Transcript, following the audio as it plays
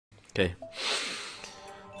Okay.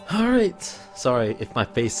 Alright. Sorry if my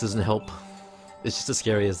face doesn't help. It's just as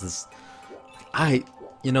scary as this.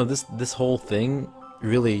 You know, this whole thing,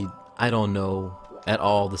 really, I don't know at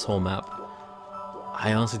all, this whole map.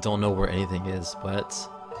 I honestly don't know where anything is, but...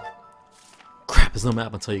 Crap, there's no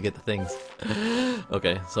map until you get the things.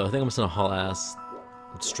 Okay, so I think I'm just gonna haul ass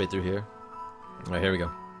straight through here. Alright, here we go.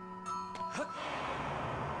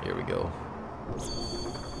 Here we go.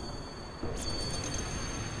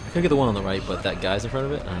 I could get the one on the right, but that guy's in front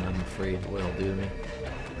of it, and I'm afraid what he'll do to me.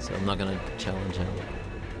 So I'm not gonna challenge him.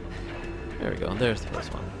 There we go, there's the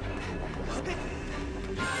first one.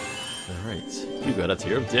 Alright, you got a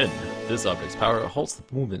tier of 10. This object's power halts the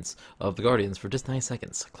movements of the Guardians for just 9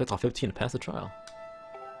 seconds. Click off 15 to pass the trial.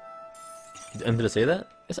 And did it say that?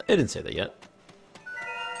 It didn't say that yet.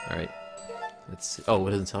 Alright. Let's see. Oh,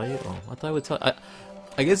 it doesn't tell you? Oh, I thought it would tell.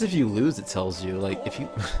 I guess if you lose, it tells you. Like if you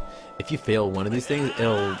if you fail one of these things,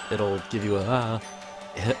 it'll give you a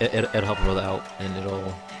it'll help roll out, and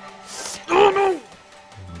it'll. Oh no! Oh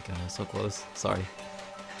my god, so close. Sorry,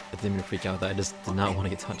 I didn't mean to freak out. That I just did not want to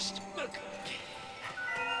get touched.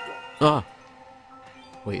 Ah!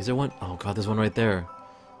 Wait, is there one? Oh god, there's one right there.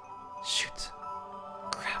 Shoot!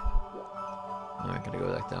 Crap! Alright, gotta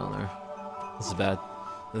go back down there. This is bad.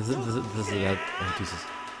 This is bad. Oh Jesus!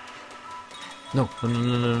 No!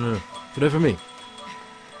 No! Get away from me!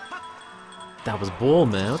 That was bull,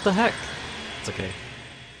 man. What the heck? It's okay.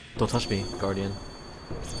 Don't touch me, Guardian.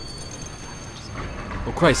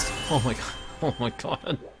 Oh Christ! Oh my god! Oh my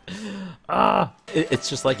god! Ah! It's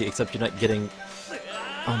just like it, except you're not getting.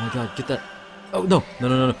 Oh my god! Get that! Oh no!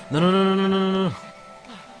 No!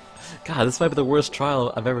 God, this might be the worst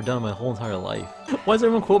trial I've ever done in my whole entire life. Why does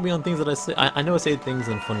everyone quote me on things that I say? I know I say things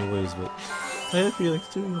in funny ways, but I have feelings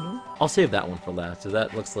too, you know? I'll save that one for last, so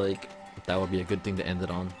that looks like that would be a good thing to end it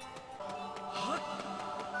on.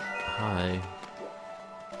 Hi.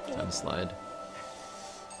 Time to slide.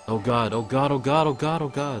 Oh god, oh god, oh god, oh god, oh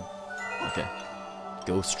god. Okay.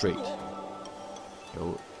 Go straight.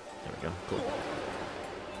 Go. There we go. Cool.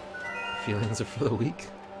 Feelings are for the weak.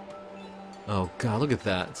 Oh god, look at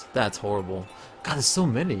that. That's horrible. God, there's so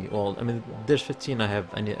many. Well, I mean, there's 15. I have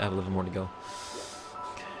 11 more to go.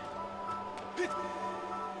 Okay.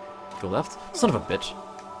 Go left. Son of a bitch.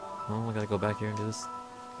 Well, I gotta go back here and do this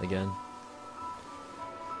again.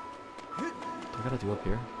 What do I gotta do up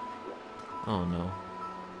here? Oh no.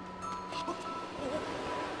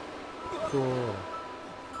 Cool.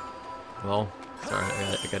 Well, sorry,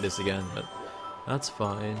 I gotta do this again, but that's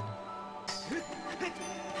fine.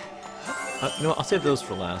 You know what, I'll save those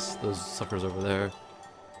for last. Those suckers over there.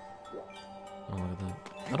 Oh, look at that.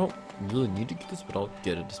 I don't really need to get this, but I'll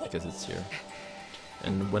get it just because it's here.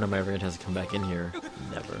 And when am I ever going to have to come back in here?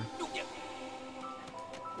 Never.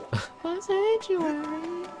 My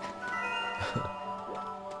sanctuary!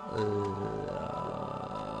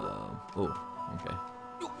 Oh, okay.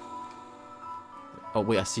 Oh,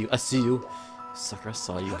 wait, I see you. I see you! Sucker, I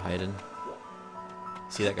saw you hiding.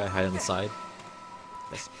 See that guy hiding on the side?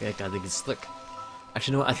 That guy think he's slick.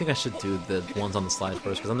 Actually, no, I think I should do the ones on the slide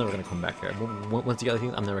first, because I'm never going to come back here. Once you get the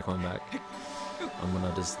thing, I'm never coming back. I'm going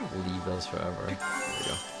to just leave those forever. There we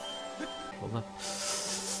go. Hold up.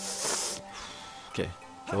 Okay.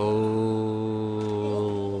 Go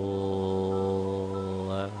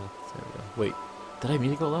left. There we go. Wait, did I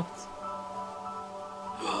mean to go left?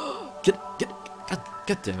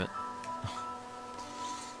 God damn it.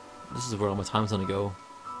 This is where all my time's gonna go.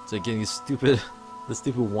 So getting this stupid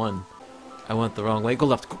one. I went the wrong way. Go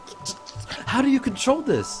left. How do you control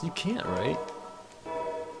this? You can't, right?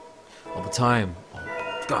 All the time. Oh,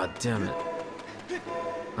 god damn it.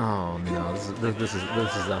 Oh no, this is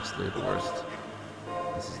absolutely the worst.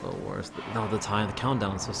 This is the worst. No, the time, the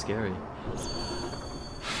countdown is so scary.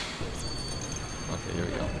 Okay, here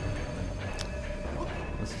we go.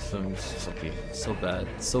 This is okay. So bad.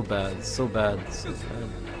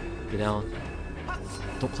 Get down.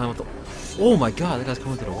 Don't climb with the. Oh my god, that guy's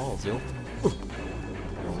coming through the walls, yo. Oh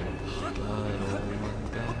my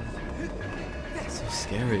god. So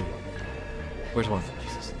scary. Where's one?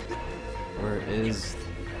 Jesus. Where is.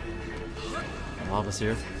 Lava's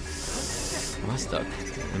here. Am I stuck?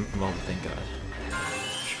 Oh, thank god.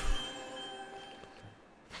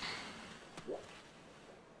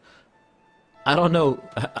 I don't know.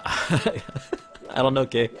 I don't know,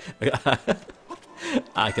 Kay.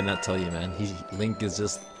 I cannot tell you, man. Link is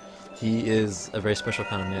just. He is a very special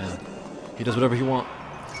kind of man. He does whatever he wants.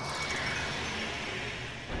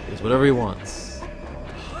 He does whatever he wants.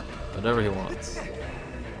 Whatever he wants.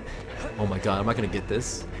 Oh my god, am I gonna get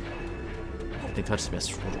this? Anything touches me, I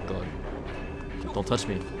swear to god. Don't touch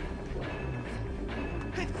me.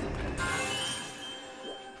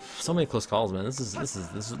 So many close calls, man. This is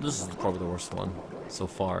probably the worst one so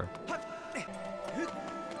far.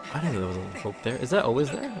 I didn't know there was a rope there. Is that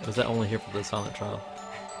always there? Or is that only here for the silent trial?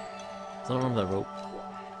 I don't remember that rope.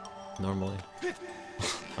 Normally.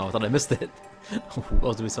 Oh, I thought I missed it. I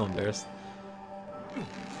was doing so embarrassed.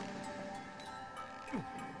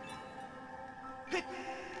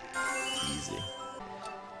 Easy.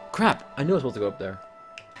 Crap! I knew I was supposed to go up there.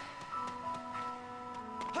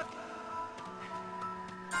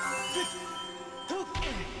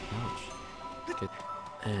 Ouch. Okay.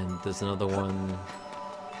 And there's another one.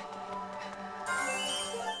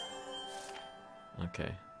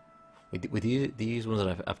 Okay. With these ones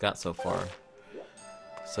that I've got so far.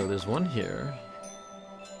 So there's one here.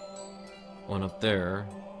 One up there.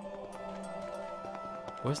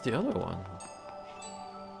 Where's the other one?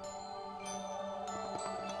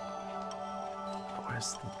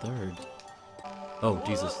 Where's the third? Oh,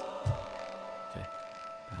 Jesus. Okay.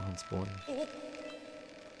 Balance boy.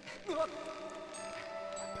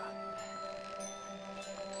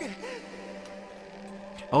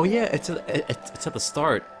 Oh yeah, it's at the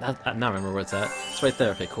start. Now I remember where it's at. It's right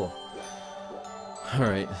there. Okay, cool.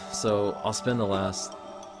 Alright, so I'll spend the last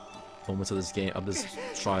moments of this game, of this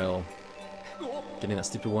trial, getting that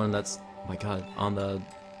stupid one that's, oh my god, on the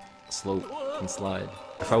slope and slide.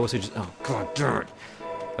 If I was to just, oh god darn it!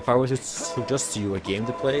 If I was to suggest to you a game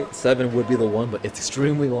to play, 7 would be the one, but it's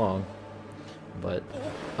extremely long. But,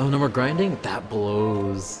 oh, no more grinding? That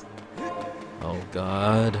blows. Oh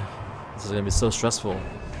god. This is gonna be so stressful.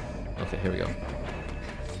 Okay, here we go.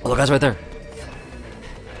 Oh, the guy's right there!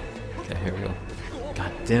 Okay, here we go.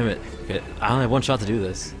 God damn it. Okay, I only have one shot to do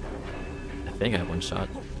this. I think I have one shot.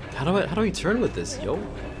 How do we turn with this, yo? I'm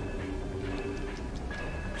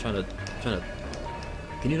trying to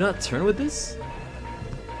Can you not turn with this?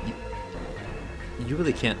 You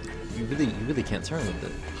really can't you really can't turn with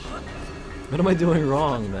it. What am I doing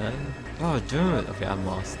wrong, man? Oh damn it. Okay, I'm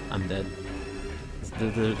lost. I'm dead.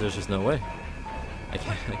 There's just no way. I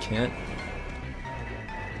can't.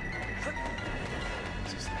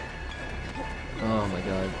 Oh my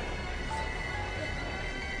god.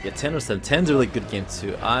 Yeah, 10 or 7. 10's a really good game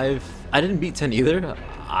too. I didn't beat 10 either.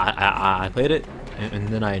 I played it and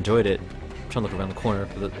then I enjoyed it. I'm trying to look around the corner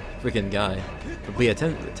for the freaking guy. But yeah,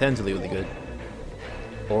 10's really good.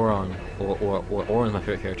 Oron is my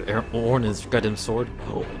favorite character. Oron is goddamn sword.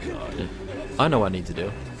 Oh my god. I know what I need to do.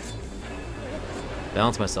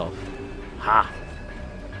 Balance myself. Ha!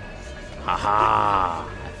 Ha ha! I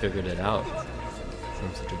figured it out.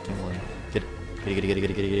 I'm such a dumb one. Get it.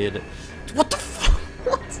 What the fuck?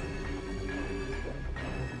 What?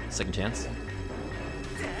 Second chance.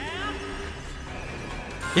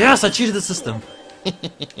 Yes, I cheated the system.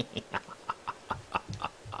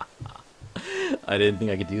 I didn't think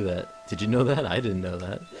I could do that. Did you know that? I didn't know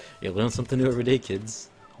that. You learn something new every day, kids.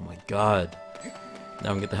 Oh my god. Now I'm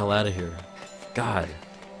gonna get the hell out of here. God.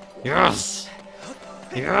 Yes!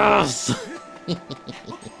 Yes!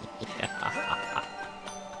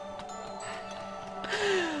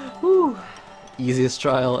 Whew. Easiest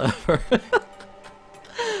trial ever.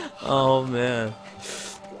 Oh man.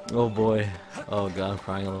 Oh boy. Oh god, I'm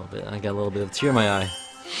crying a little bit. I got a little bit of a tear in my eye.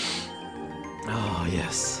 Oh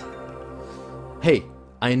yes. Hey,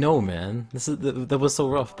 I know, man. That was so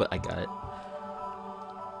rough, but I got it.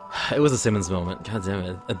 It was a Simmons moment. God damn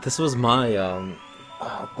it. This was my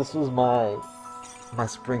my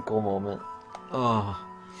sprinkle moment. Oh.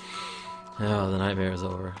 Oh, the nightmare is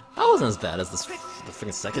over. That wasn't as bad as the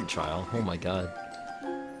freaking second trial. Oh my god.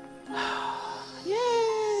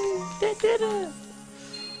 Yay! They did it!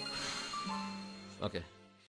 Okay.